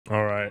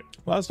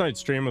Last night's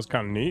stream was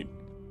kind of neat.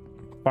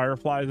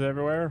 Fireflies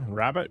everywhere.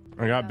 Rabbit.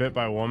 I got bit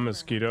by one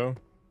mosquito.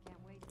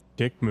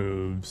 Dick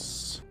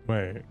moves.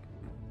 Wait, what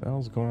the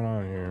hell's going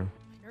on here?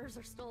 Yours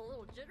are still a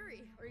little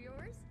jittery. Are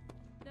yours?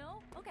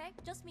 No? Okay,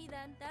 just me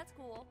then. That's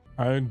cool.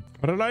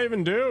 What did I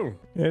even do?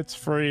 It's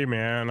free,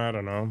 man. I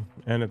don't know.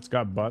 And it's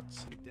got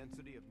butts.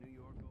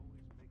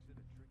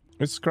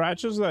 It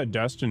scratches that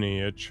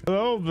destiny itch.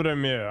 Hello,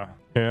 Vladimir.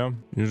 Yeah,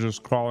 you're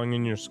just crawling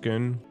in your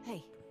skin.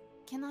 Hey,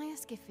 can I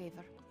ask a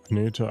favor? I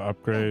need to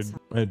upgrade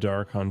my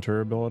Dark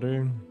Hunter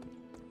ability.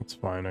 It's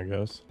fine, I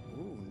guess.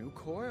 Ooh, new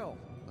coil.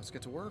 Let's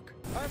get to work.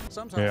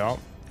 Sometimes Yeah.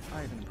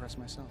 I even impress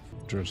myself.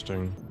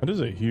 Interesting. That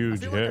is a huge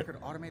I feel hit. like I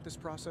could automate this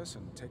process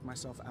and take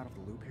myself out of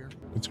the loop here.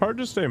 It's hard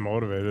to stay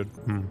motivated.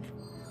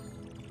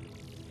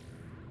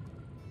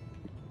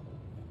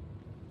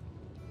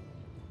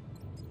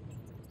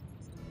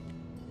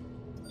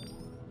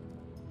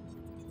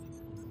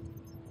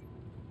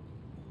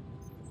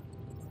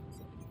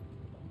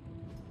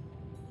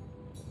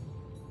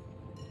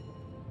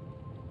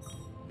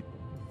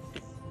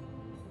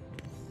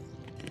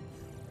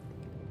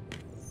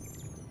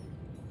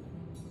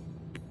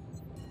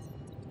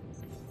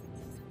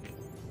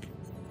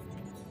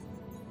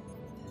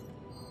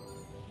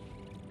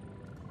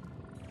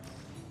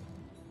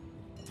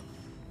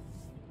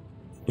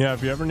 Yeah,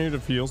 if you ever need to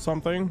feel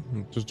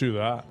something, just do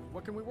that.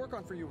 What can we work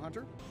on for you,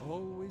 Hunter?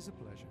 Always a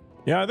pleasure.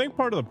 Yeah, I think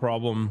part of the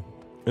problem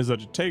is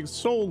that it takes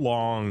so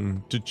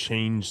long to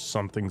change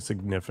something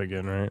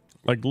significant, right?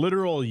 Like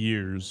literal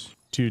years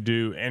to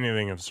do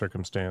anything of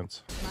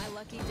circumstance. My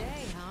lucky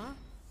day, huh?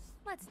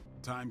 Let's.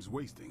 Time's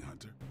wasting,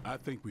 Hunter. I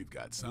think we've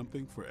got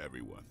something for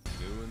everyone.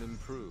 New and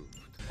improved.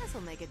 This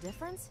will make a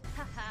difference.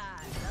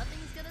 Haha,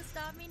 nothing's gonna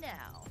stop me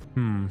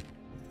now.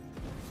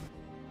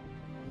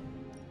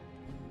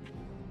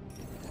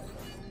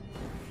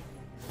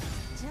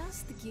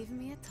 Just give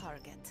me a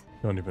target.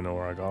 Don't even know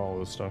where I got all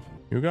this stuff.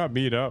 You got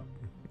beat up.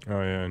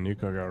 Oh yeah,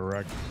 Nico got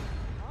wrecked.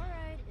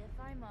 Alright, if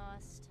I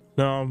must.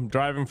 No,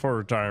 driving for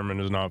retirement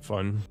is not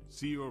fun.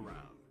 See you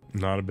around.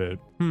 Not a bit.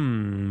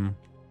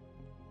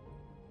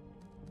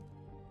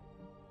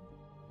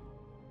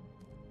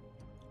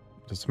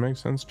 Does it make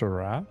sense to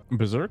rat?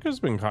 Berserk has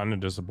been kind of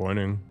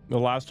disappointing. The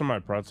last of my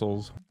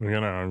pretzels, I'm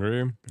getting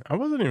hungry. I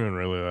wasn't even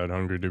really that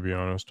hungry, to be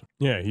honest.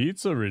 Yeah, he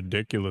eats a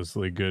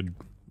ridiculously good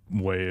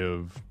way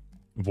of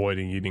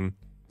avoiding eating.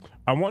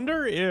 I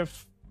wonder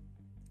if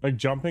like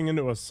jumping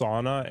into a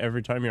sauna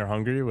every time you're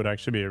hungry would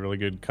actually be a really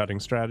good cutting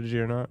strategy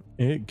or not.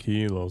 8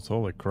 kilos,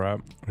 holy crap.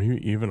 Are you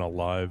even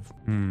alive?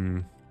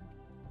 Yeah,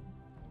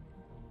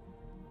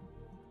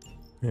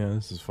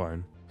 this is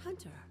fine.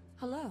 Hunter,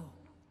 hello.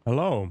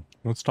 Hello,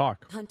 let's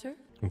talk. Hunter?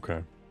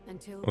 Okay,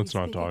 Until let's we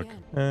not speak talk.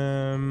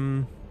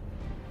 again.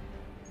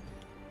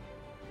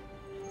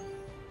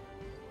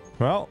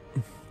 Well,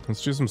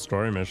 let's do some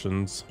story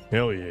missions.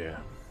 Hell yeah.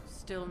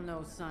 Still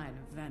no sign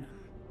of Venom.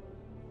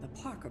 The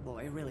Parker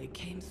boy really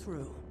came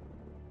through.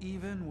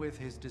 Even with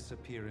his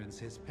disappearance,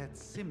 his pet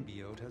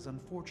symbiote has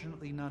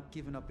unfortunately not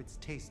given up its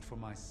taste for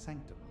my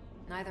sanctum.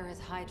 Neither has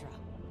Hydra.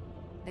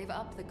 They've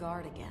upped the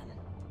guard again,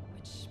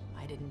 which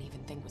I didn't even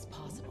think was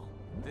possible.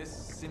 This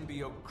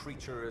symbiote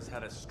creature has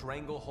had a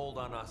stranglehold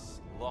on us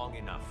long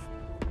enough.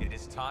 It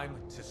is time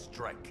to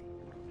strike.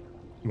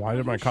 Why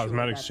did my Sure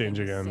cosmetics that change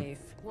thing is again? safe?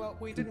 Well,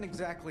 we didn't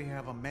exactly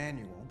have a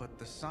manual, but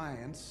the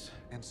science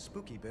and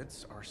spooky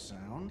bits are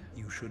sound.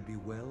 You should be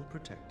well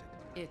protected.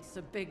 It's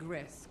a big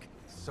risk.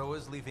 So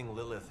is leaving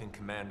Lilith in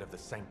command of the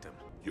Sanctum.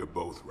 You're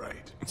both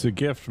right. It's a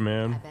gift, I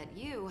man. bet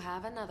you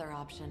have another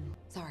option.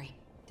 Sorry,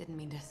 didn't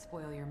mean to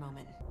spoil your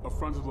moment. A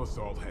frontal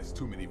assault has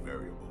too many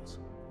variables,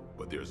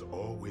 but there's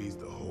always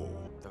the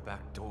hole. The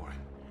back door.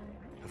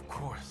 Of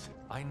course,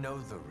 I know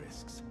the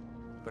risks.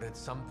 But at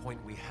some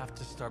point we have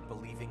to start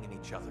believing in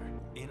each other,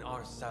 in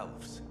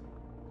ourselves.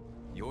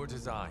 Your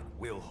design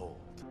will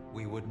hold.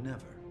 We would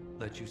never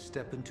let you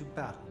step into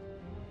battle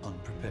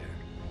unprepared.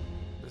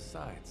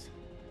 Besides,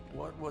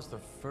 what was the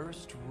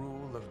first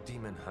rule of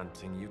demon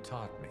hunting you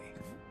taught me?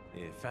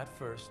 If at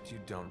first you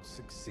don't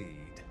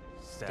succeed,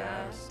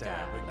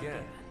 stab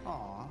again.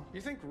 Aw,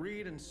 you think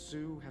Reed and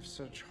Sue have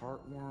such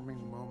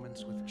heartwarming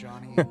moments with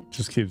Johnny?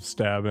 Just keep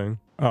stabbing.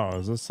 Oh,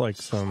 is this like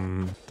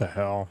some the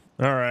hell?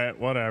 All right,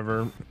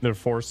 whatever. They're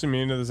forcing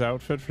me into this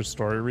outfit for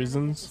story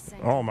reasons.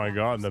 Oh my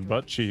god, the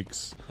butt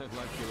cheeks. I like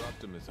your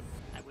optimism.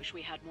 I wish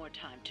we had more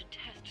time to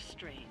test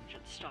Strange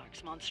and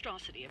Stark's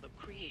monstrosity of a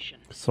creation.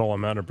 It's all a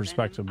matter of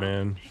perspective,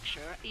 man. Picture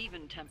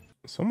even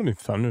So many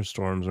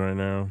thunderstorms right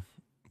now.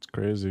 It's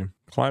crazy.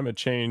 Climate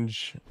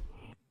change.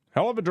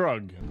 Hell of a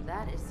drug.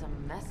 That is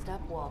some messed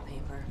up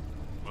wallpaper.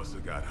 Must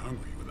have got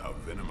hungry without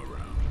Venom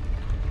around.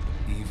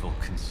 Evil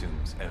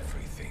consumes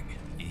everything,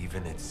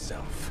 even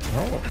itself.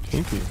 Oh,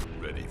 kinky.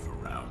 Ready for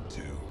round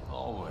 2.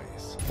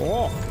 Always.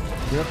 Oh,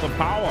 we have the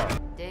power.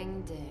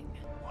 Ding ding.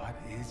 What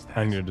is that?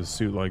 I need a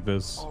suit like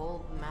this.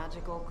 Old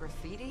magical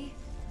graffiti?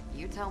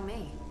 You tell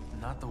me.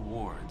 Not the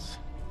wards.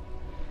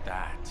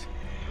 That.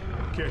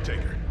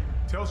 Caretaker,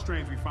 tell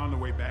Strange we found a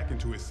way back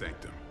into his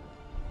sanctum.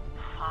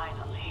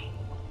 finally.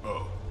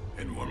 Oh,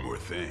 and one more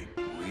thing.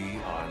 We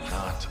are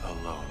not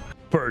alone.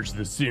 Purge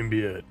the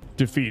symbiote.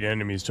 Defeat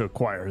enemies to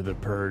acquire the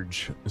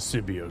Purge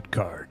symbiote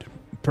card.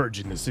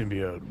 Purging the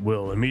symbiote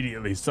will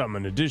immediately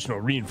summon additional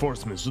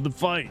reinforcements to the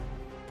fight.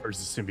 Purge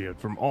the symbiote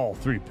from all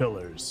 3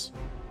 pillars.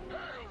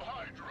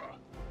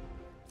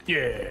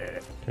 Yeah.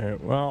 Okay,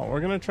 well, we're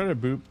gonna try to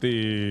boop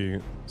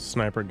the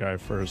sniper guy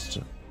first.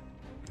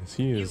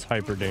 He is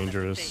hyper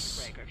dangerous.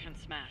 Faithbreaker can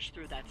smash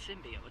through that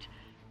symbiote.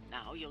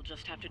 Now you'll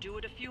just have to do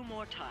it a few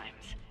more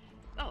times.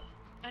 Oh,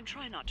 and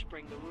try not to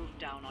bring the roof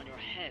down on your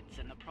heads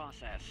in the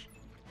process.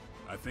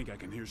 I think I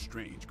can hear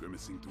Strange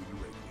grimacing through the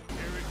radio.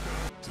 Here it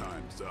comes.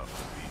 Time's up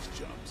for these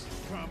jumps.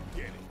 Come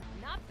get it.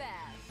 Not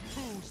bad.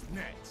 Who's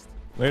next?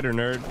 Later,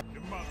 nerd.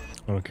 Your mother.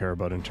 I don't care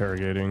about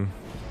interrogating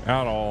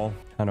at all.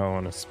 How do I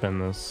want to spin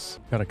this?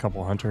 Got a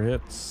couple hunter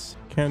hits.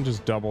 Can't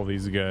just double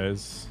these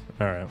guys.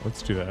 All right,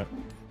 let's do that.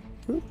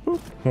 Boop,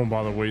 boop. Won't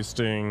bother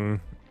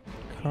wasting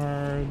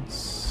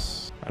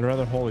cards. I'd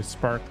rather Holy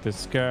Spark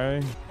this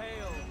guy.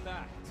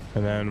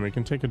 And then we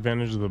can take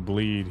advantage of the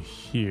bleed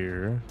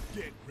here.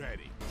 Get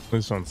ready. At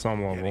least on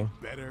some level.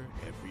 Better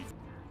every.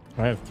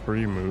 I have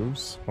 3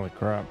 moves. Holy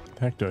crap. What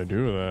the heck do I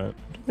do with that?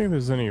 I don't think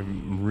there's any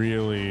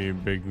really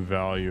big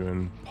value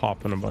in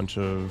popping a bunch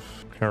of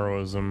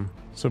heroism.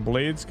 So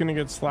Blade's gonna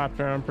get slapped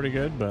around pretty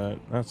good, but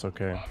that's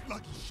okay.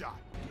 Lucky shot.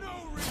 No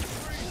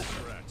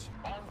retreat.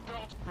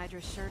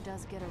 Hydra sure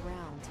does get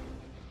around.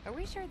 Are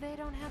we sure they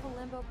don't have a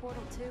limbo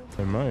portal too?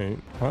 They might.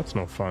 Well, that's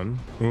no fun.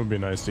 It would be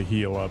nice to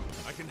heal up.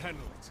 I can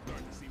handle it.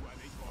 Starting to see why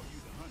they call you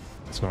the hunter.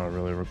 It's not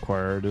really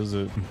required, is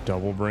it?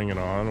 Double bring it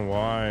on?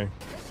 Why?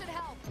 This should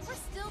help. We're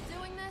still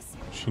doing this.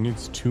 She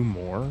needs 2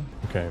 more?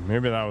 Okay,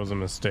 maybe that was a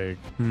mistake.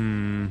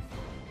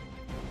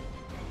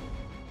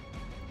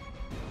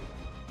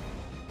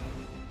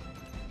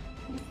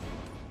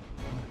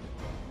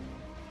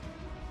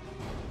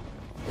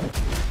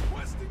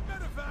 Requesting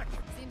medevac.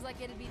 Seems like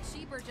it'd be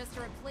cheaper just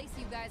to replace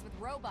you guys with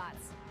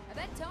robots. I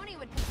bet Tony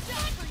would die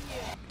for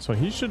you. So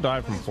he should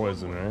die from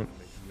poison, right?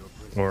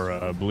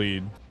 Or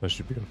bleed. That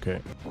should be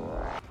okay.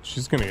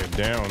 She's gonna get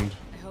downed.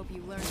 I hope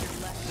you learned your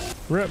lesson.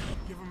 Rip.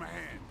 Give him a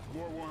hand.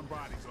 War-worn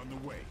bodies on the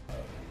way.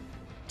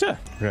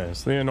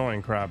 Yes, the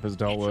annoying crap is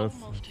dealt with.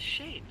 It's almost a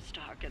shame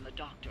Stark and the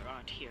Doctor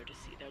aren't here to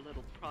see their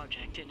little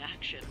project in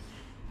action.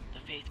 The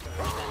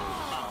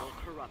Faithbreaker foul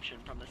corruption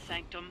from the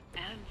Sanctum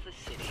and the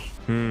city.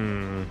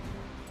 You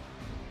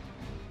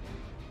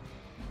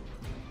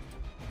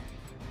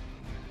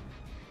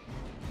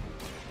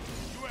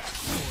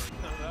asked for it.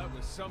 Now that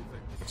was something.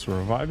 So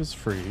revive is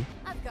free.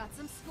 I've got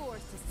some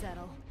scores to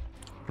settle.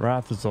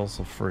 Wrath is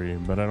also free,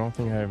 but I don't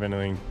think I have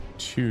anything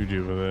to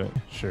do with it.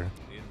 Sure.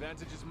 The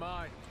advantage is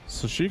mine.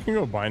 So she can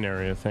go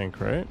binary, I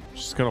think, right?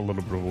 She's got a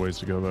little bit of a ways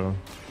to go, though.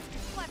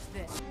 Watch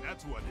this.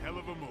 That's one hell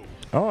of a move.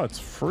 Oh, it's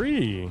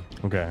free.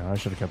 Okay, I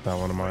should have kept that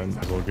one in mind.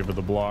 We'll give her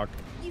the block.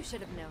 You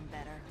should have known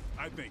better.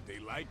 I think they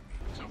like me.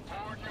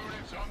 Support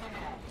units on the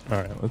move.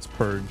 All right, let's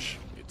purge.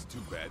 It's too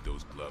bad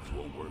those gloves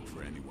won't work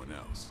for anyone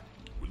else.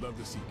 We'd love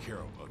to see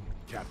Carol,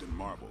 Captain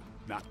Marvel,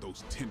 knock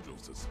those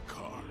tendrils to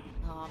Sakaar.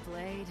 Aw,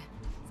 Blade.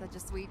 Such a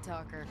sweet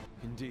talker.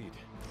 Indeed.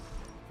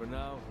 For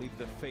now, leave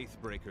the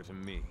Faithbreaker to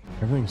me.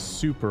 Everything's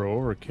super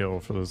overkill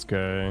for this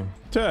guy.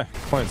 Tuh,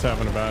 client's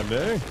having a bad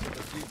day. The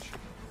future.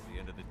 At the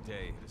end of the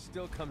day, it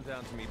still comes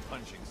down to me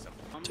punching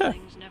someone. Some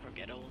things never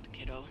get old,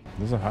 kiddo.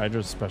 There's a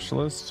Hydra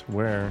specialist?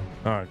 Where?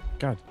 Oh,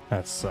 God,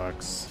 that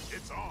sucks.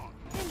 It's on.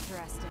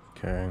 Interesting.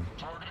 Okay.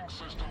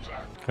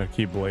 Gotta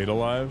keep Blade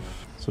alive.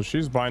 So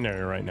she's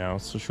binary right now,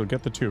 so she'll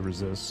get the 2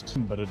 resist.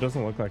 But it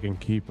doesn't look like I can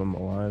keep him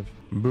alive.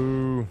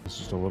 Boo. It's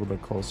just a little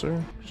bit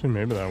closer. Actually,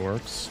 maybe that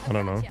works. I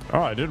don't know.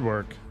 Oh, it did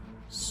work.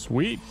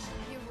 Sweet.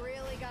 You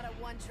really got a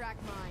one-track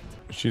mind.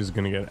 She's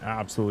gonna get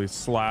absolutely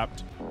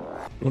slapped.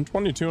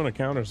 122 on a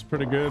counter is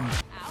pretty good.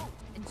 Ow.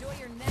 Enjoy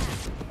your nap.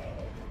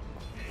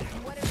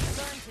 What have you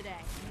learned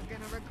today? You're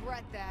gonna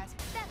regret that.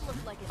 That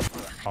looked like it.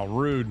 How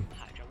rude.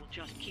 Hydra will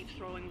just keep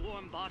throwing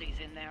warm bodies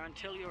in there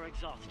until you're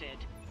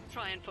exhausted.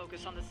 Try and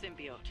focus on the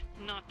symbiote,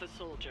 not the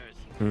soldiers.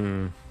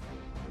 No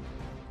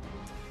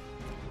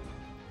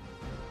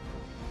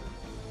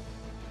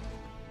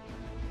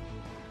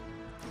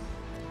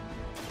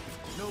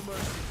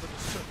mercy for the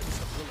servants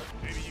of Lilith.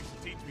 Maybe you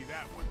should teach me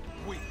that one.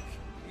 Weak,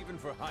 even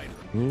for Hydra.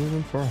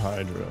 Even for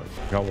Hydra.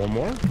 Got one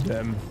more?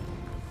 Them.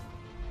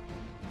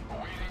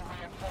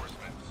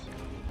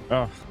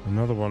 Oh,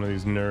 another one of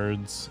these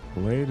nerds.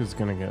 Blade is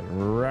gonna get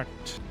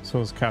wrecked. So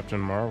is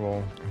Captain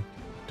Marvel. I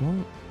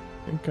don't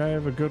think I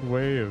have a good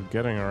way of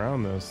getting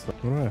around this.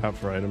 What do I have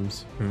for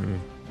items?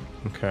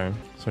 Okay,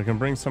 so I can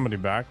bring somebody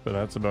back, but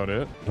that's about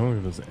it. I don't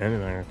think there's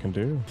anything I can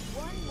do.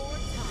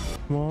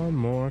 One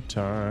more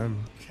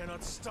time.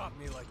 Cannot stop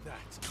me like that.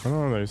 I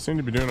don't know, they seem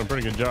to be doing a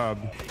pretty good job.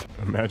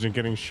 Imagine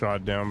getting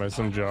shot down by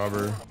some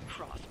jobber.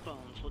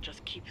 Crossbones will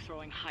just keep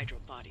throwing Hydra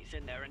bodies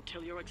in there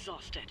until you're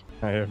exhausted.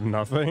 I have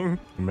nothing?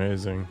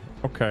 Amazing.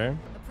 Okay.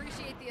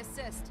 Appreciate the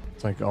assist.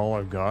 It's like all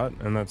I've got,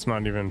 and that's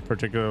not even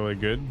particularly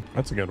good.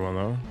 That's a good one,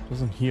 though.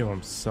 Doesn't heal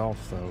himself,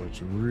 though,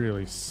 which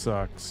really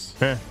sucks.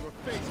 Eh. Your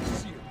face is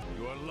sealed.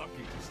 You are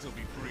lucky to still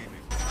be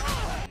breathing.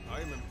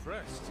 I am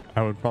impressed.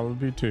 I would probably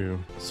be too.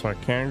 So I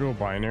can go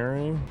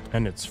binary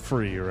and it's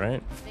free,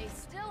 right? They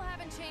still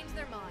haven't changed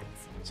their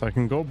minds. So I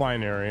can go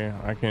binary,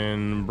 I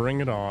can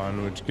bring it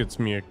on, which gets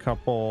me a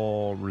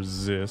couple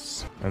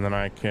resists, and then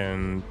I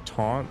can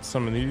taunt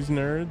some of these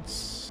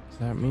nerds. Does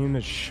that mean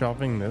that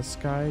shoving this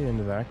guy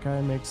into that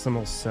guy makes the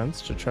most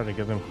sense to try to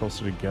get them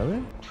closer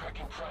together?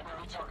 Tracking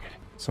primary target.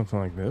 Something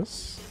like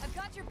this? I've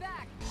got your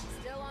back.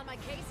 Still on my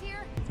case here?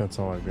 I think that's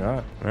all I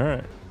got. All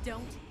right.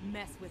 Don't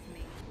mess with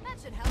me. That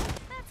should help.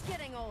 That's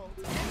getting old.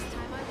 Next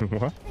time I...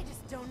 What? They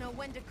just don't know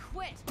when to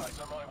quit. Eyes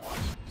on my watch.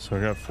 So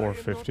I got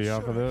 450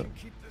 off of it.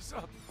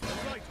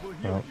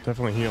 Well,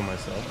 definitely heal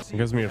myself. It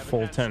gives me a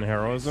full 10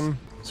 heroism.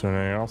 So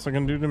anything else I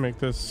can do to make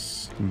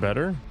this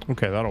better?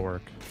 Okay, that'll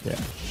work. Yeah.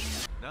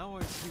 Now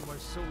I see why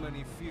so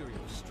many fear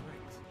your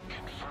strength.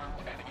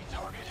 Confirmed enemy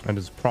target. That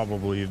is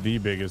probably the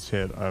biggest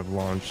hit I've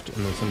launched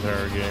in this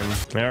entire game.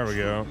 There we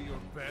go. Be your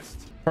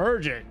best.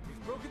 Purge it.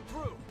 We've broken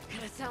through.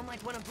 Gonna sound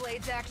like one of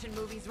Blade's action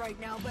movies right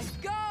now, but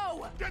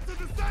go! Get to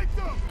the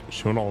sanctum!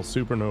 Showing all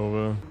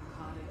supernova.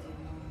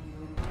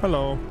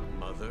 Hello.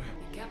 Mother,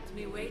 You kept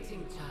me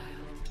waiting, child.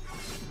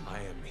 I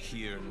am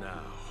here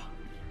now.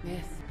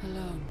 Yes,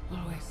 alone.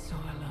 Always so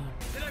alone.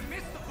 Did I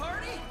miss the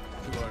party?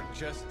 You are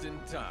just in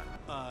time.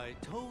 I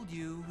told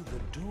you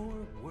the door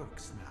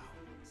works now.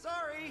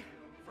 Sorry.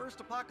 First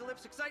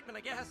apocalypse excitement,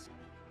 I guess.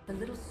 The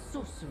little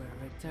sorcerer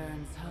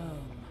returns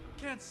home.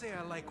 Can't say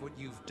I like what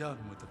you've done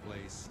with the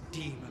place,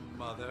 Demon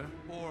Mother,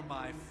 or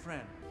my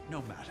friend.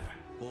 No matter.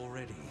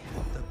 Already,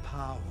 the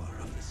power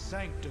of the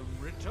Sanctum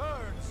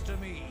returns to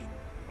me.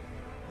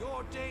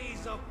 Your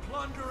days of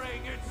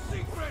plundering its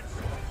secrets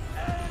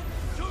end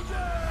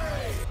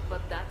today!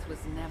 But that was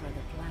never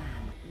the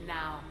plan.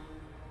 Now,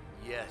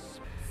 Yes.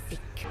 sick.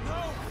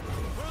 No!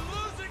 We're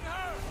losing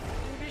her!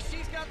 Maybe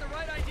she's got the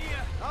right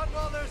idea. Not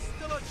while there's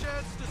still a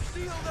chance to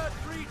seal that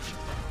breach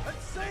and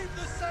save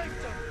the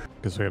Sanctum!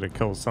 Guess we gotta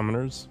kill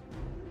summoners.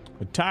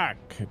 Attack!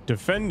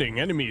 Defending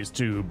enemies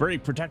to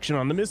break protection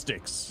on the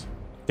mystics.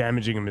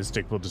 Damaging a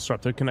mystic will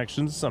disrupt their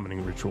connection to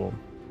summoning ritual.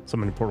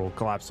 Summoning portal will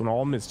collapse when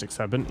all mystics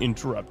have been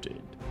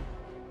interrupted.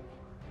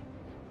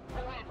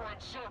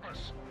 Elaborate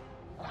service.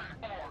 We are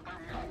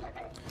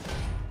immovable.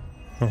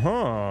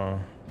 Uh-huh.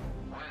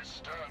 We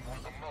stand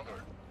with the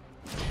mother.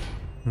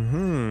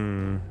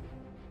 Mm-hmm.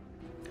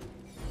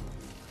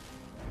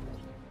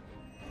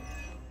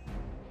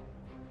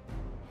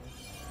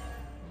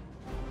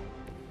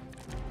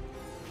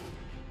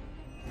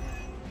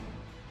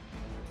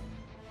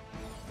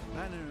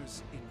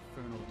 Banner's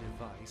infernal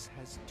device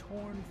has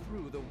torn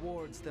through the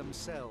wards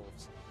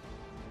themselves.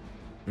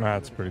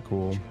 That's pretty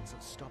cool. Chance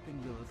of stopping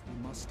Lilith,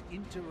 we must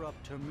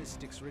interrupt her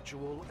mystic's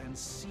ritual and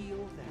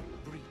seal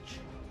that breach.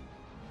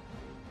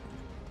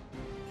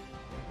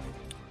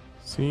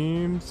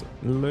 Seems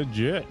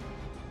legit.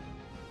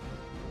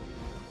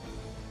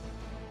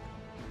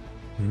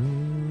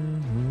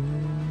 Mm-hmm.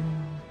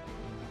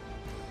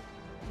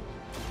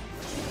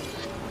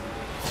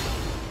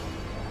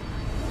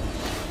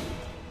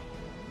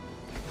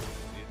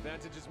 The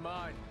advantage is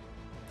mine.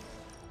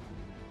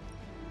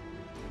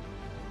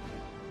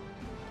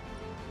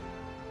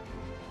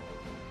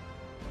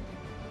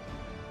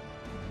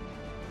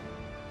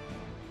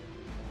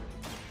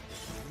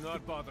 Do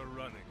not bother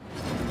running.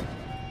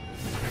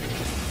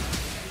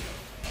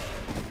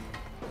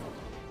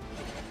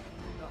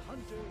 The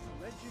Hunter's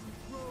legend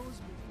grows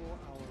before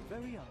our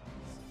very eyes.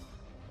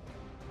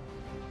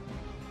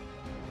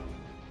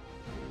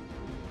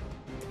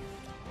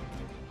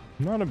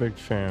 Not a big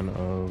fan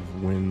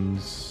of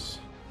winds.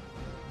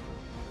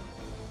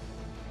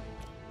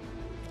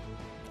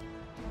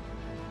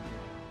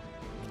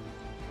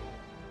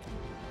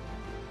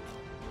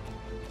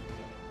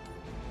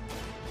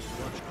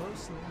 Watch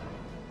closely.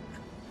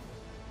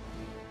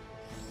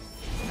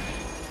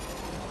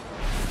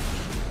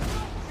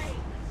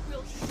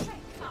 We'll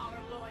shake our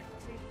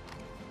loyalty.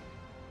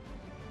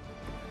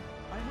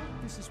 I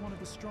hope this is one of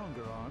the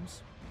stronger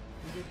arms.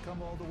 They've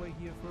come all the way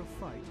here for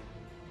a fight.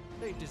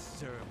 They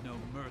deserve no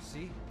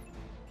mercy.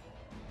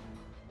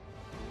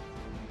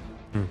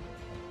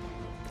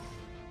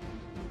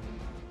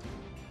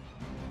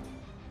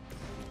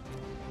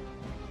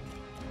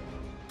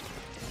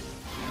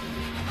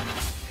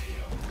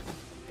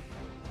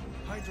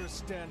 Hydra's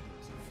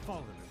standards have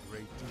fallen a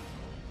great deal.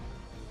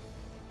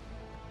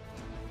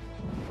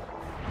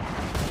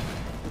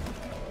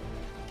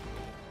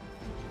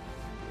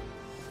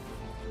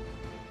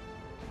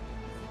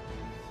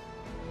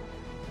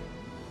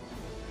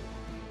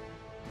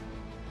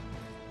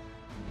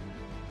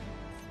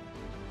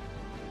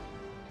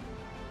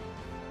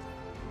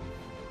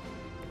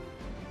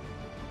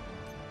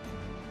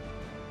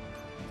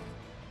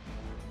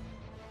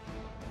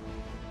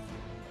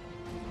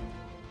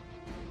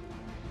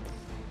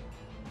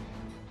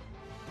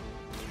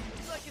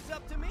 Looks like it's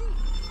up to me.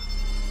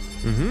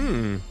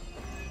 Mm-hmm.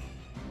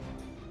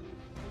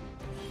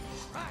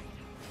 Right.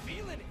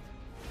 Feeling it.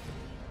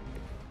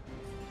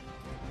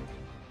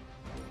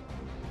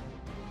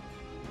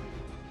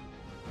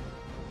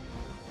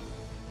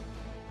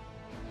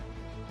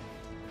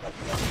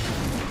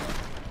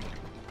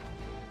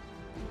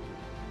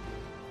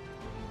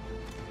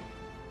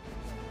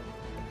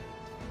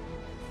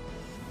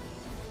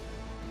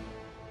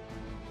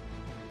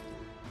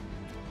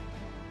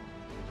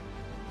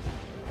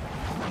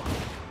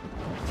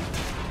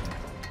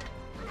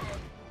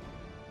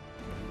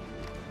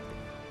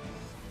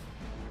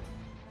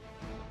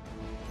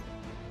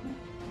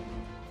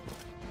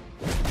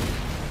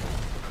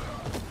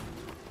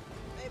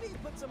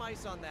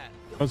 ice on that.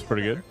 That's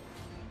pretty good.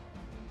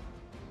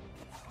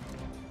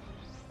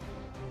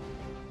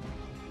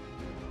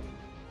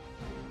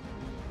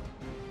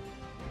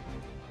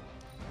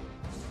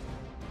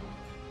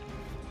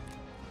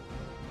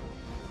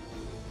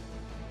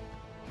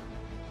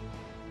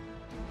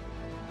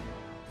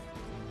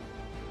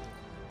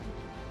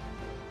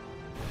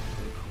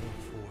 Call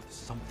forth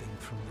something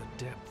from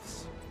the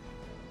depths.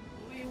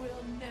 We will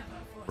never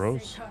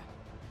Gross. forsake her.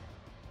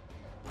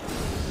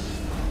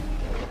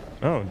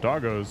 Oh,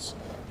 doggos.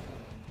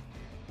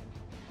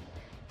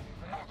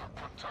 Mother,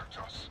 protect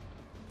us.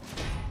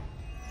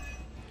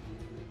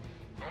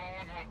 No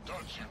one will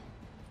touch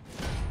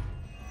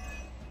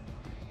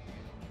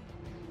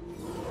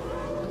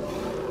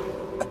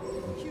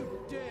you. You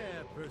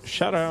dare persist.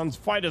 Shadowhounds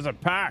fight as a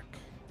pack.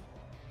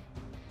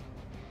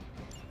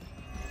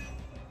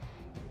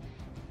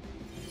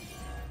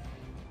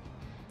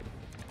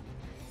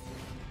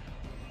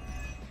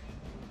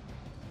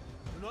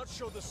 Do not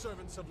show the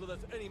servants of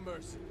Lilith any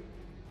mercy.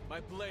 My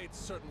blade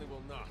certainly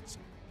will not.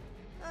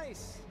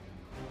 Nice.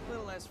 A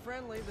little less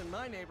friendly than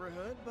my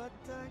neighborhood, but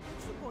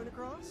gets the point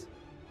across.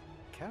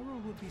 Carol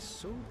would be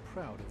so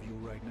proud of you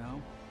right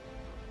now.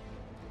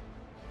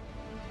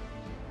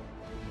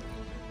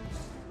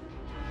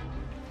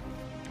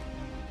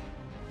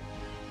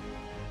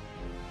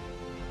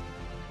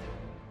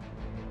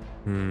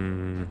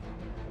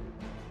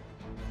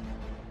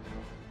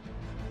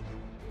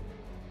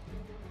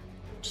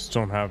 Just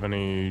don't have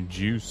any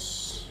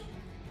juice.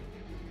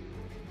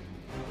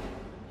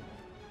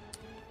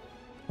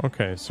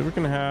 Okay, so we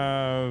can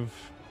have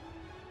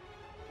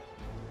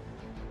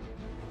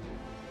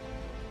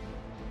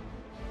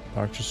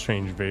Doctor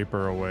Strange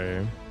vapor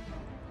away.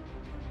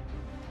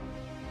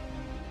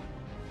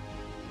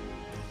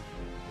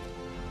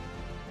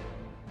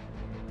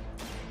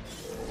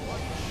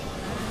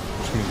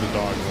 Which means the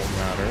dog won't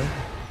matter.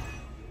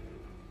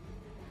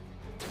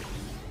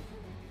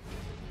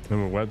 Then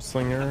a web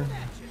slinger.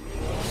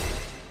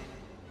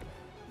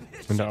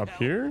 And up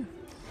here?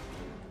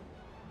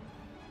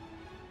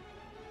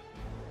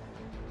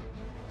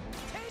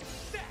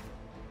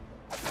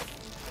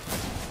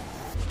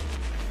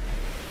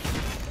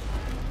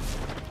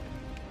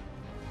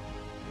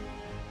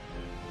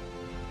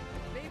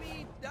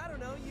 Maybe, I don't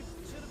know, you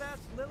should have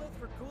asked Lilith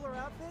for cooler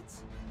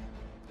outfits?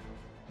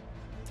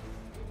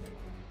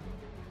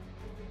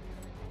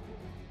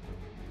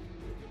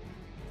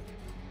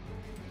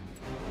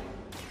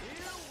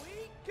 Here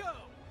we go!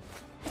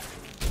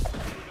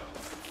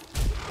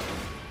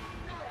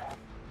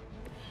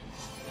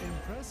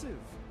 Impressive.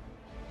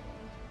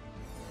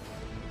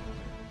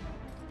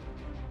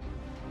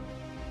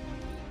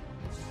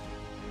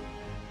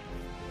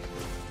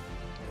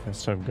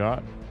 Best I've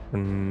got for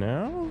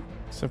now,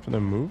 except for the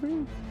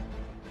moving.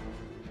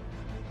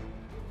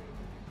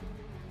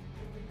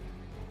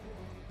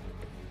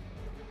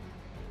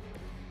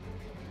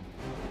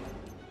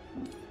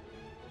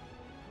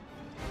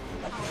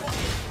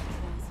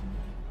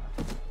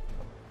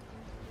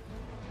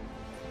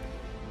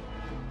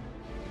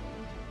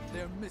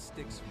 Their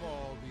mystics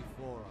fall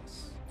before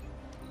us.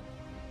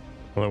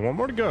 Well, one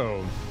more to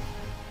go.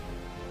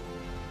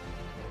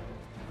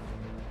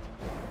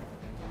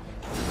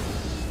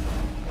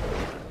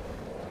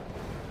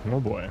 Oh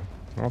boy,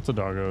 lots of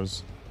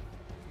doggos. Do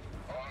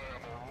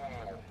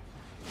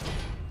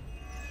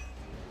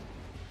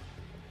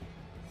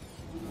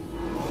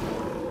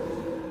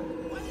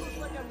I look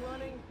like I'm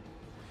running?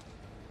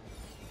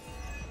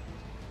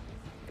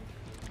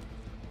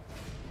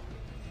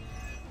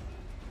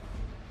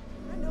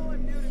 I know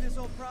I'm new to this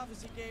old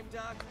prophecy game,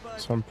 Doc, but...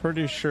 So I'm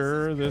pretty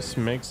sure this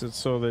makes it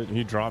so that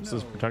he drops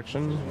his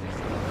protection.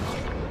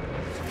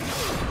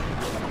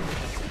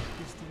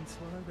 Distance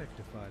while I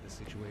rectify the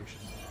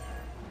situation.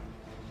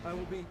 I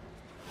will be...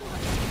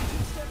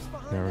 steps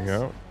behind There we us.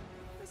 go.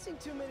 I've seen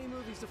too many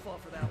movies to fall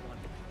for that one.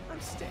 I'm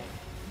staying.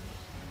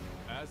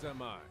 As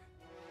am I.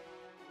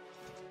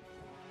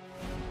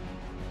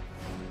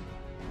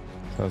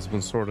 That's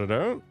been sorted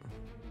out.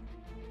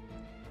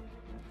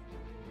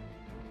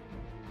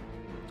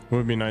 It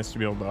would be nice to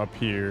be able to up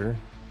here.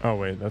 Oh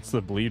wait, that's the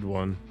bleed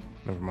one.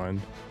 Never mind.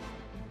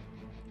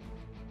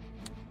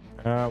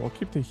 We'll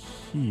keep the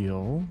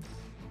heal.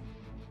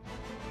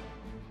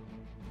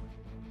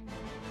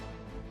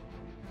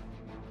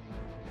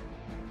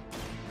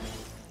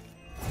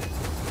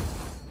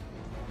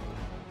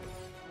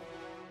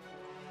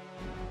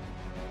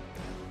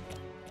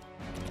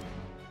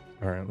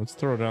 All right, let's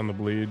throw down the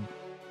bleed.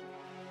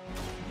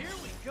 Here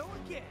we go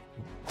again.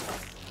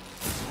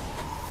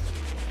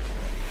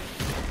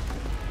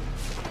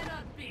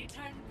 Cannot be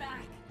turned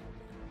back.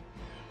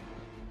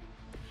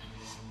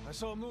 I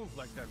saw a move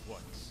like that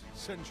once,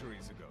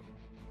 centuries ago.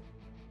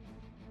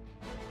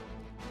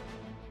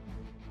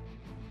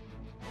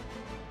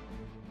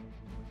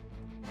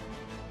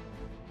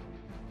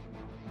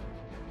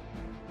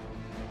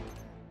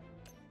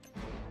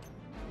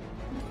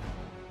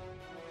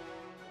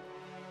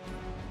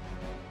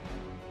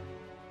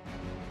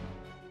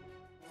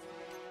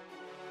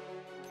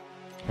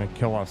 I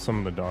kill off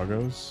some of the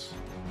doggos.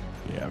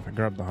 Yeah, if I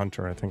grab the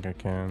hunter, I think I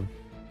can.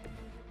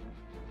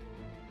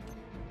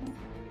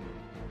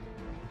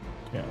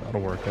 Yeah,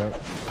 that'll work out.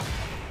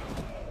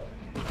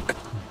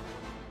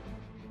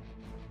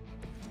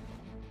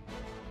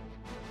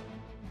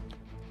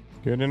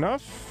 Good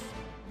enough.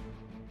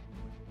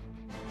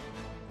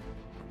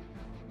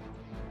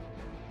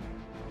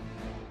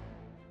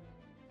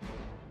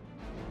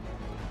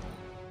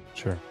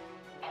 Sure.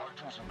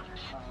 Hydra's in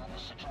control of the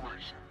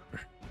situation.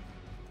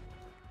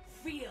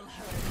 Feel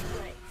her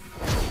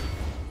embrace.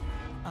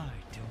 I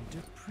don't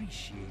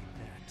appreciate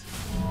that.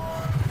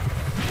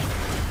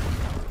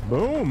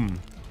 Boom.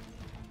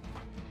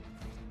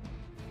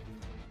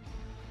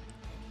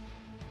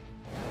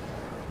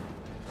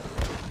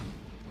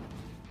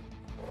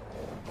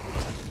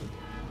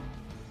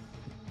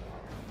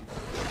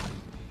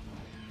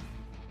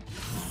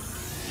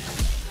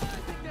 I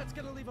think that's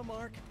gonna leave a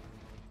mark.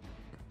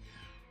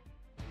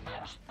 I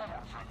was born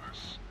for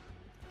this.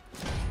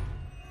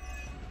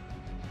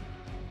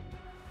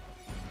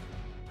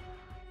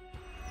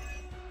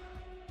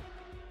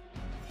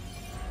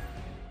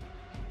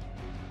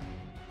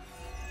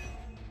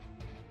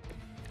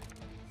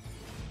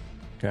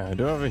 Okay, I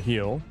do have a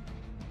heal.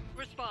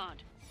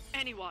 Respond.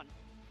 Anyone.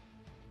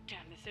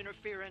 Damn this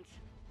interference.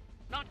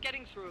 Not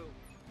getting through.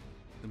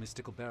 The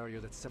mystical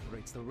barrier that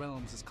separates the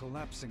realms is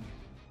collapsing.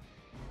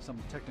 Some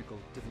technical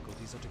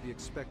difficulties are to be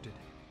expected.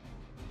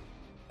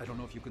 I don't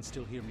know if you can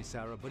still hear me,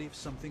 Sarah, but if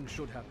something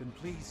should happen,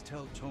 please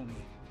tell Tony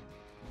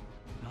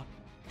not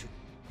to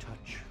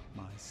touch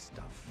my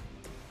stuff.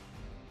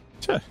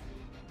 Tch.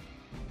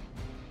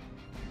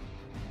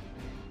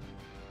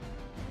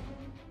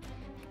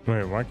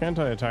 Wait, why can't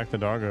I attack the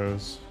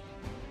doggos?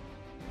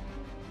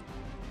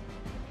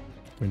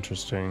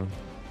 Interesting.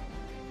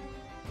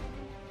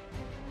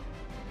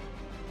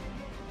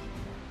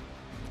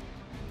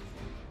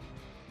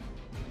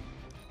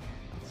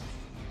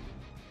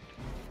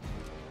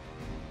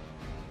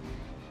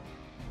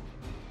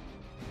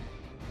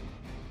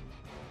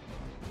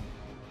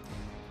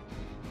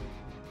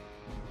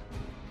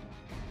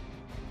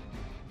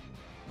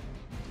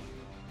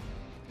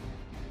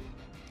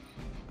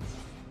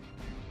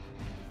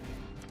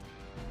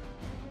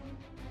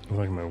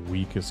 Like my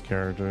weakest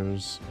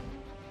characters.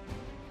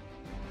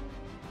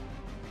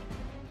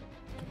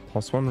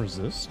 +1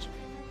 resist?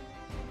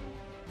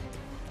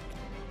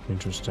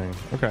 Interesting.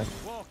 Okay.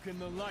 Walk in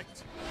the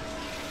light.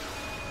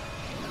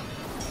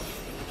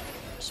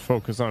 Just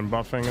focus on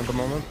buffing at the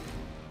moment.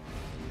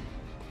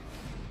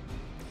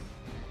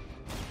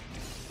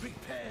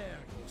 Prepare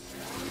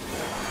yourself.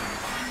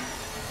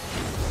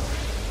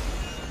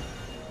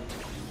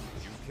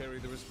 You carry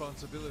the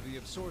responsibility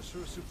of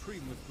Sorcerer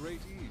Supreme with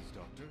great ease,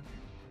 Doctor.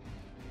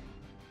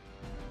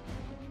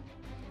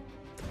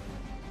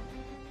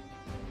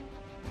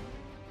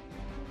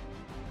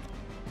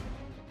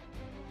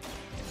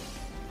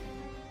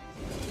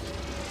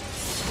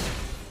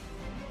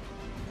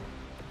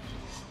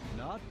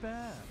 Not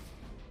bad.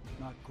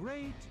 Not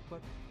great,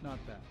 but not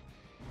bad.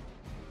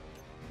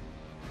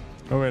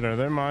 Oh wait, are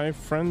they my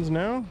friends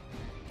now?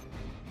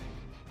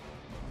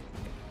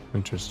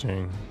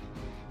 Interesting.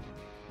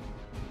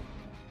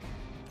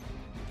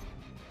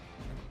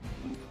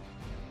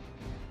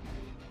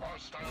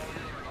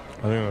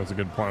 I think that's a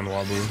good plan,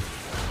 Wabu.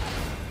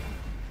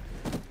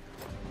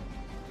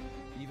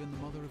 Even the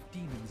Mother of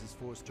Demons is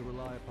forced to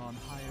rely upon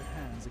hired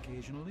hands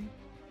occasionally.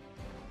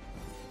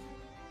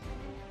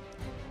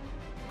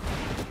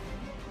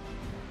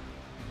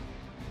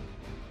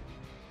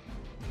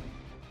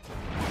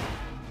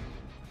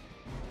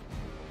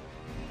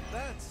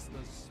 That's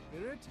the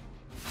spirit.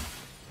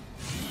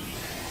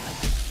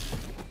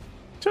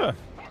 Tuh.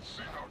 Let's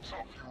see how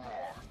tough you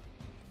are.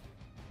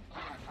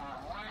 Ready for a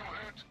real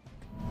hit?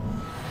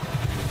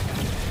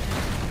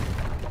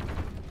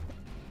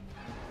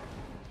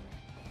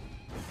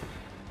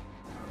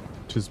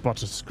 Tis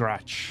but a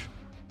scratch.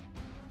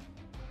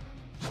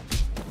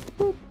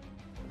 What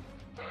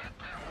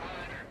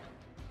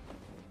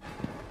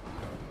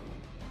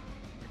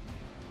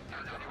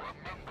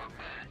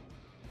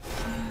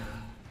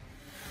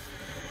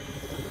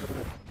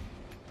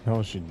the hell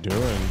is she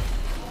doing?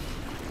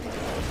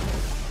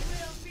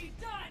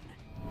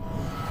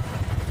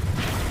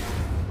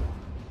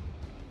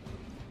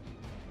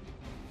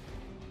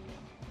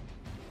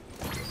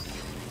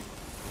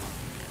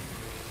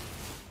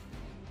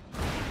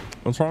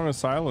 What's wrong with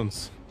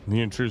silence?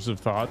 The intrusive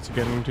thoughts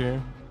getting to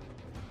you?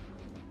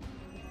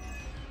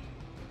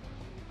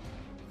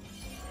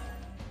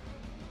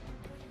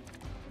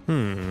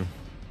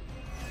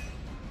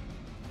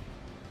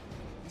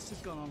 This has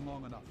gone on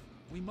long enough.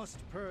 We must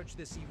purge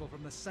this evil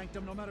from the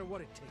sanctum no matter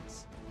what it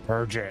takes.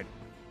 Purge it.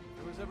 If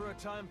there was ever a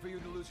time for you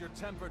to lose your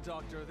temper,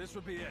 Doctor, this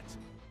would be it.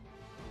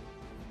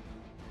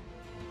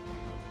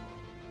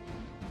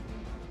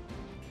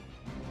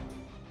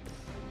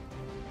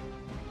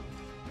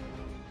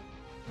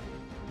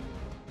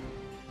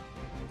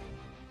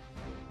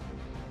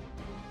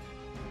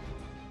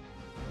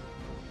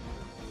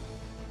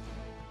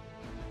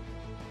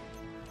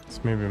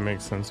 This maybe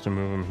makes sense to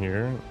move him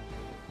here.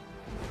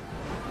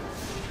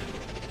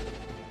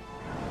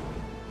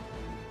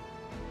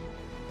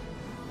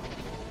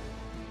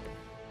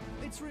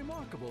 It's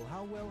remarkable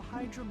how well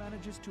Hydra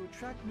manages to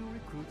attract new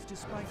recruits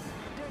despite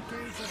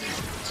decades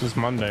of... It's just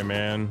Monday,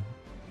 man.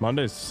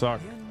 Mondays suck.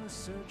 The endless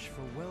search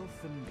for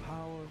wealth and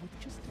power with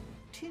just a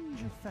tinge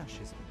of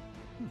fascism.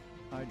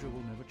 Hydra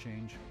will never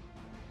change.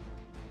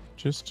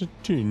 Just a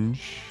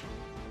tinge.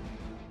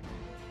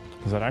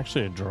 Is that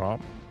actually a drop?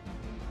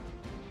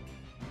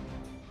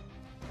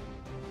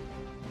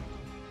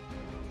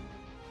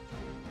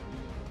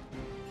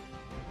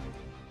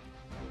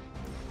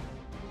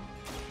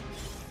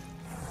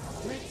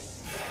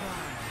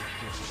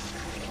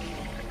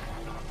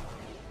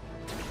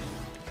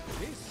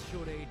 This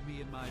should aid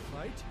me in my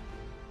fight.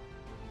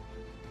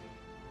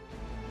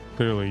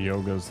 Clearly,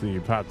 yoga's the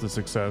path to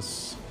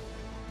success.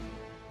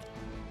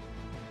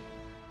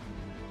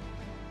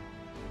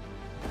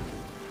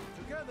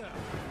 Together,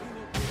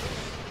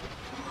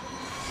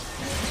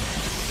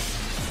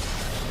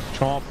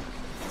 Chomp.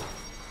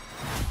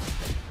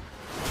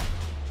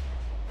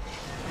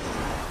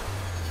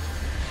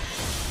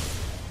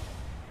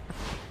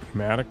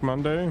 Manic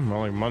Monday?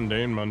 More like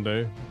mundane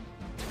Monday.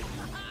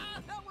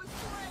 That was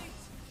great!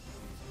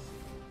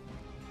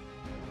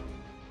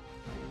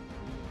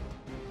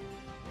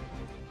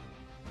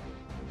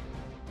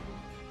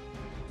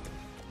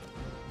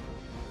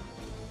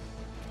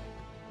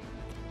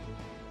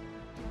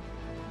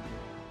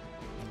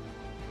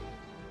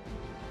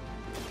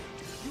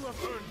 you have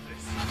earned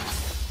this.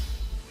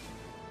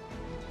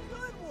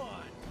 Good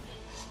one!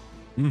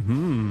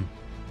 Mm-hmm.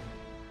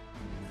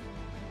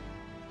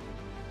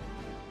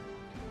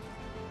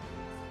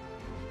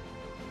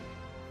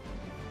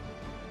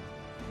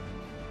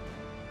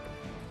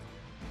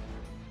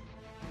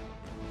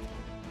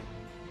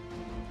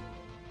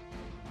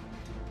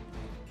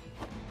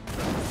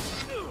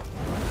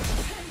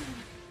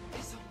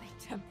 It's only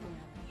temporary.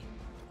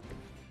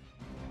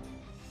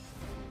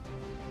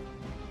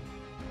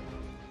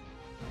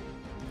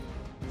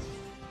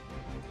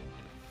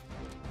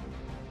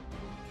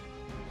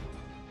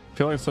 I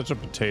feel like such a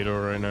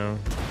potato right now.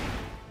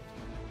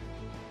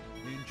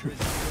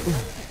 Interesting.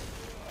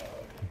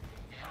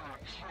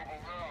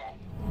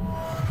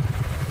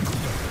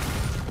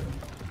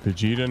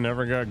 Vegeta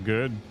never got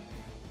good.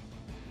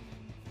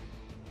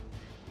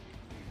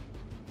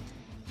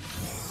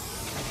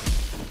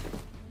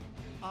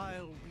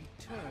 I'll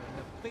return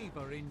the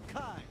favor in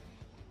kind.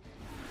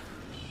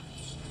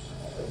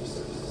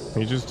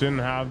 He just didn't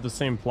have the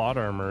same plot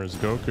armor as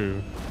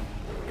Goku.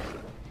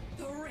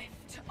 The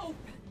rift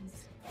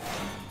opens.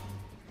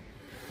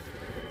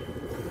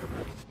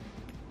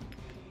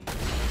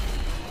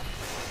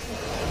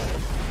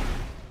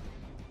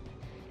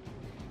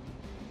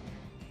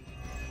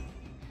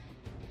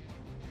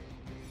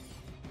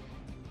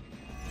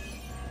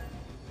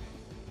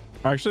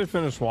 I actually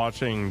finished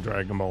watching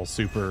Dragon Ball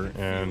Super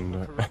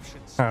and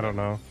I don't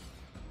know.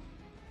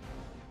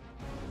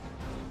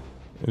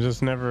 It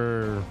just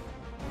never...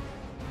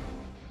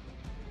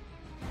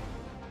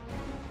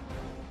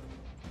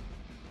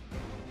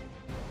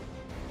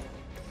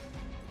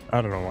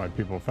 I don't know why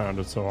people found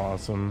it so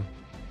awesome.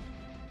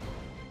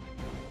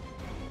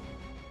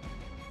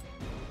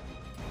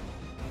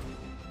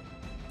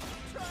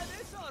 Try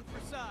this on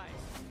for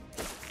size!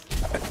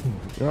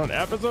 You're on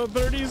episode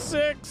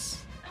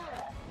 36!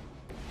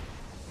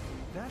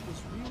 That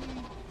was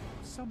really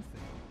something.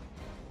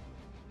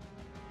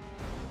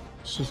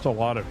 It's just a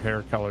lot of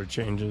hair color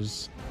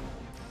changes.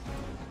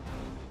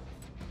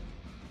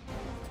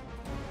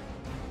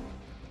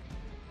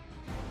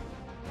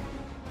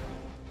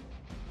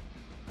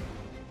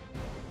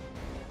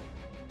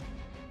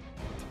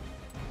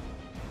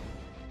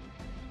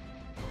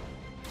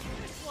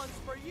 This one's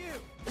for you!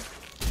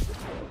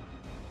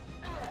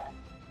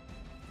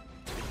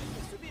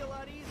 This would be a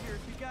lot easier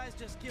if you guys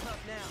just give up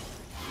now.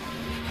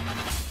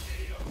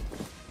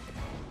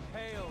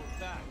 Hail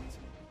that!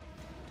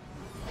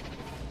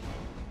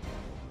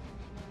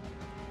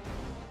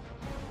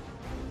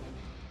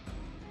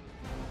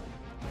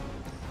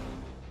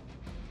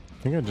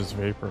 I think I just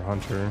Vapor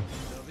Hunter.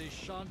 The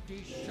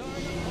Vishanti Shine.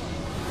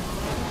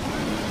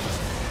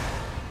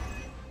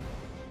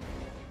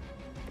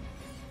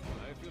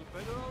 I feel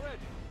better already.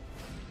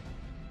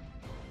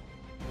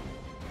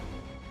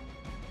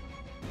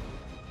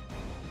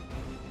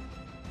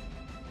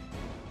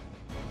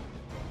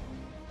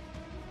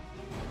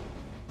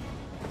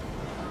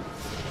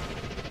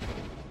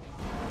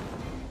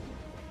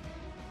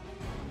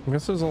 I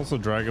guess there's also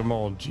Dragon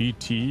Ball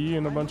GT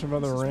and a bunch of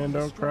other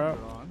rando crap.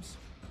 Arms.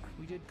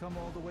 We did come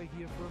all the way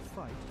here for a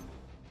fight.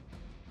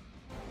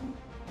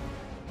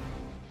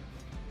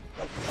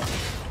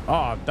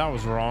 Ah, that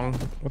was wrong.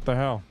 What the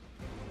hell?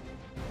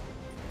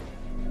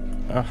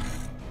 Ugh.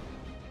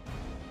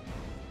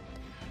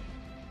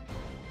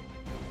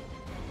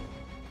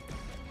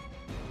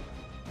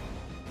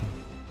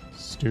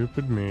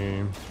 Stupid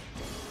me.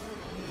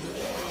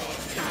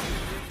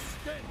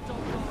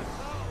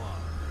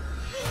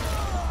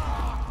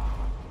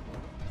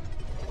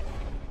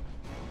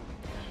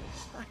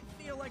 I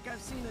feel like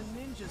I've seen a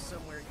ninja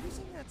somewhere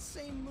using that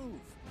same move.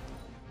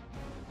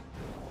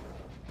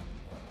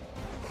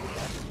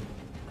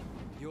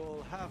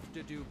 have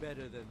to do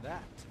better than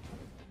that.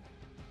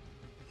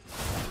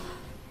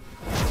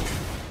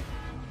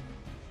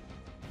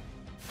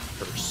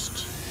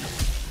 First.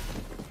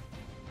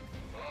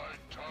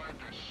 Time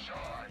to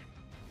shine.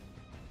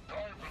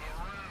 Time for the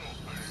real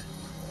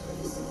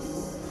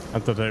thing. I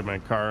have to take my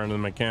car into the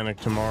mechanic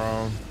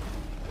tomorrow.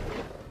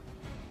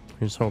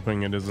 He's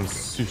hoping it isn't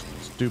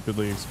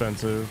stupidly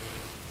expensive.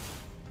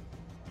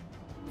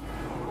 They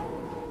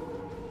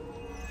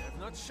have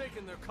not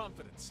shaken their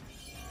confidence.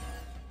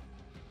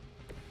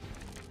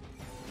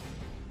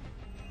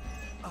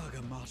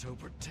 Agamotto,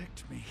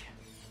 protect me.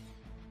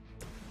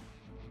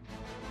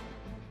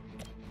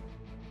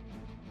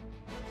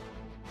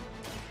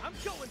 I'm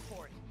going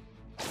for it.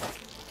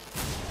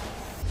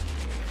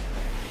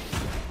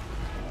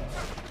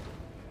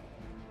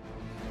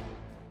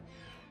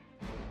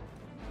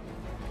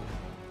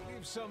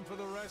 Leave some for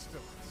the rest of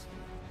us.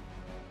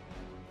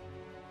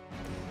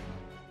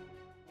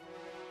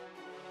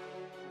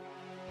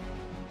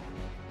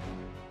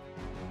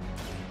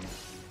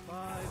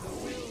 By the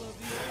will of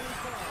the old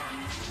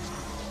gods.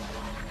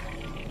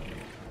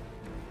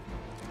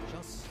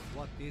 Just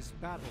what this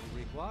battle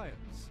requires.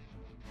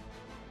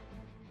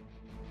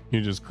 You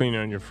just clean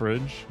out your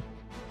fridge.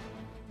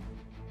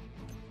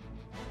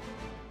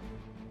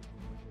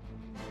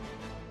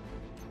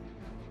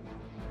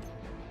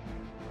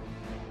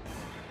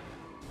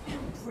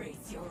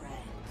 Embrace your end.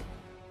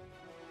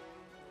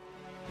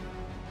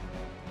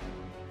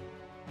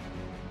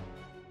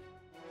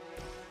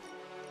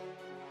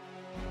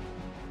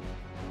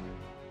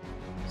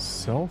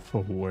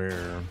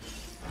 Self-aware.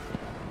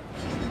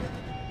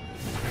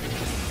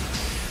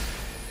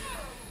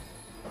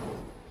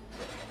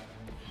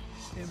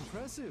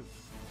 Impressive.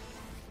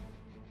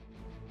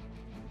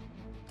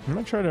 I'm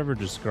not trying to ever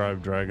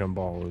describe Dragon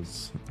Ball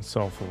as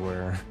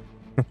self-aware.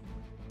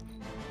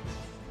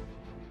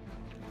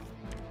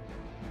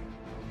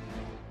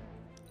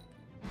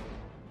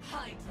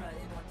 Hydra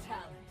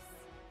Immortalis.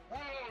 We're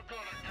all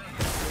gonna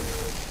get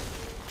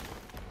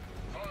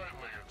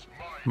finally, it's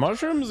my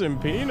Mushrooms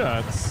and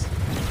peanuts.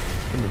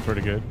 That'd be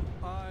pretty good.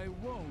 I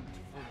won't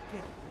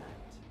forget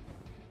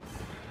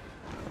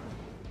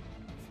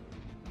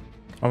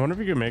I wonder if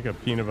you could make a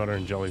peanut butter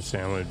and jelly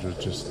sandwich with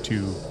just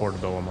 2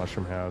 portobello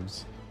mushroom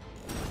halves.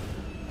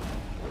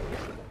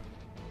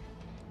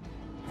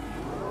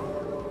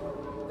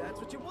 That's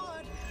what you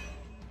want.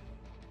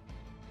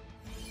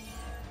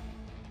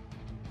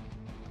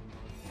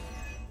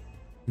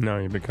 No,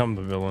 you become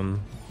the villain.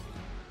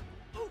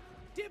 Ooh,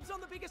 dibs on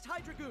the biggest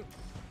Hydra goon.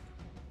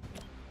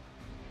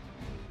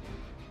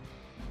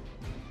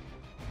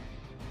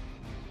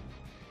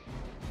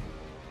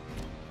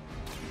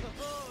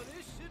 Oh,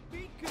 this should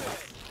be good.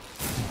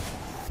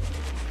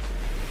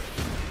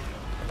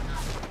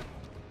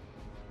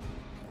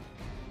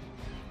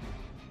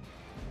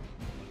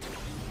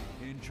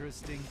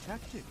 Interesting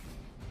tactic.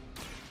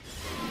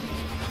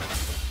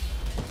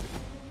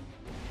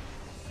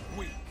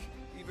 Weak,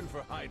 even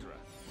for Hydra.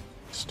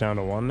 It's down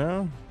to 1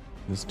 now.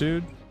 This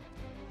dude.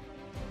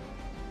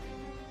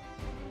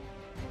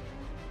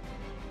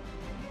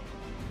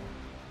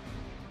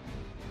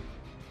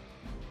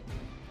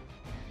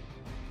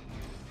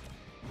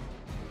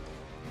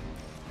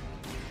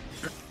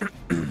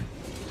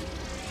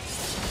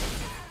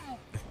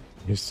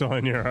 You're still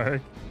in your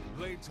arc?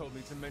 Blade told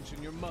me to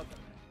mention your mother.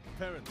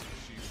 Apparently,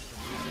 she's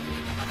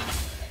from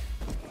this.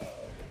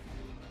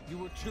 You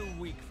were too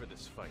weak for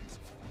this fight.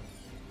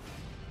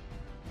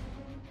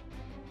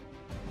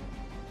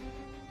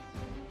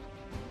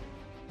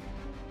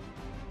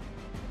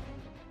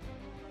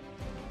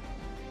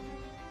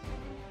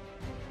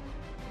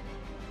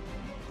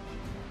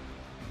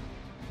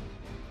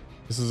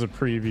 This is a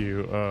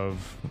preview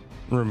of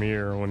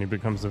Ramir when he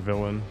becomes a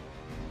villain.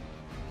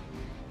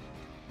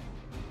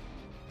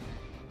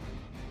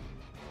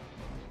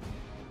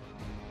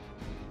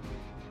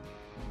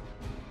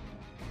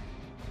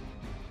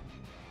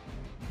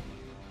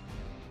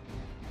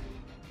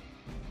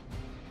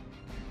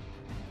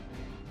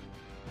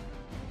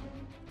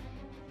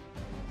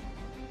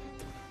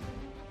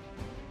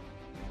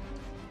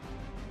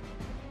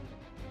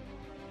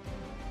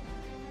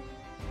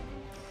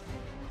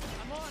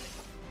 I'm on it.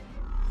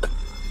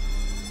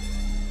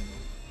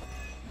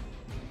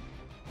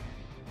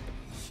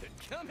 Should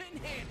come in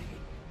handy.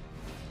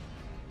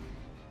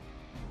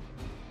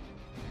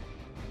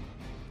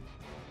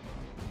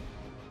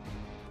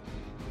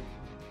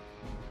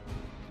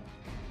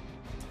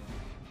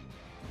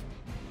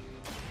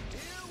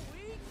 Here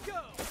we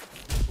go.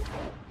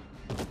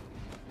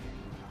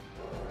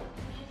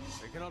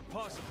 They cannot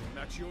possibly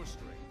match your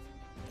strength.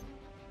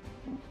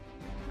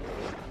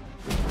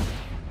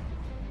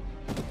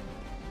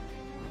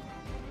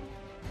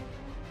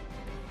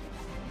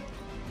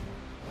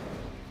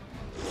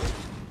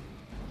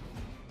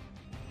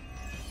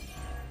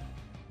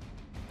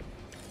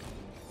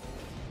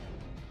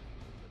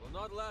 It will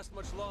not last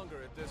much longer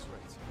at this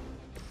rate.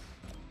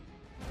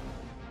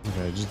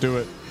 Okay, just do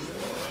it.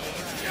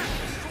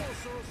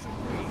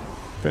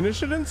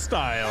 Finish it in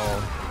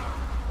style.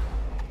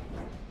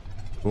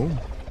 Boom.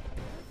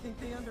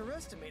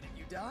 underestimated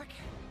you, Doc.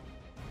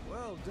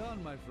 Well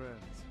done, my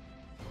friends.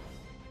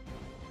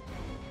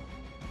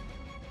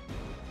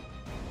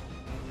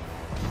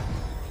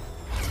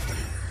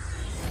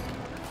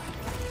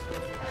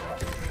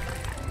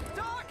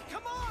 Doc,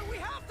 come on! We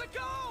have to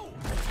go!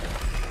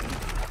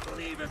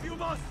 Leave if you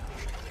must!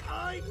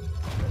 I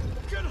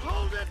can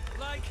hold it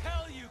like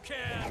hell you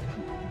can!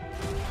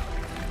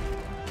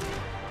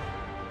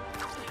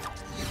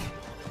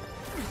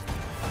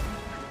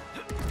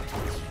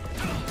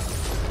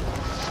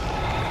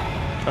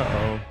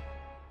 Uh-oh.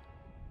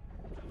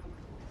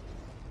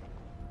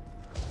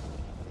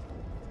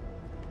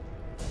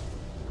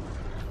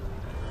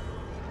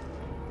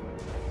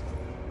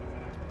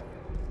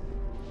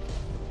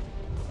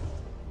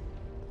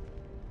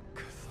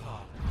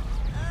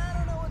 I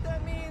don't know what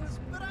that means,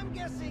 but I'm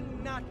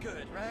guessing not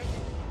good, right?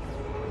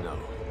 No.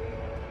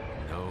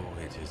 No,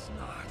 it is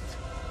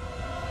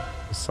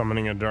not.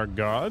 Summoning a dark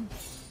god?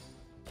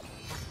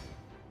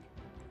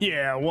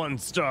 Yeah, 1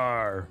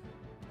 star.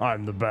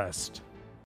 I'm the best.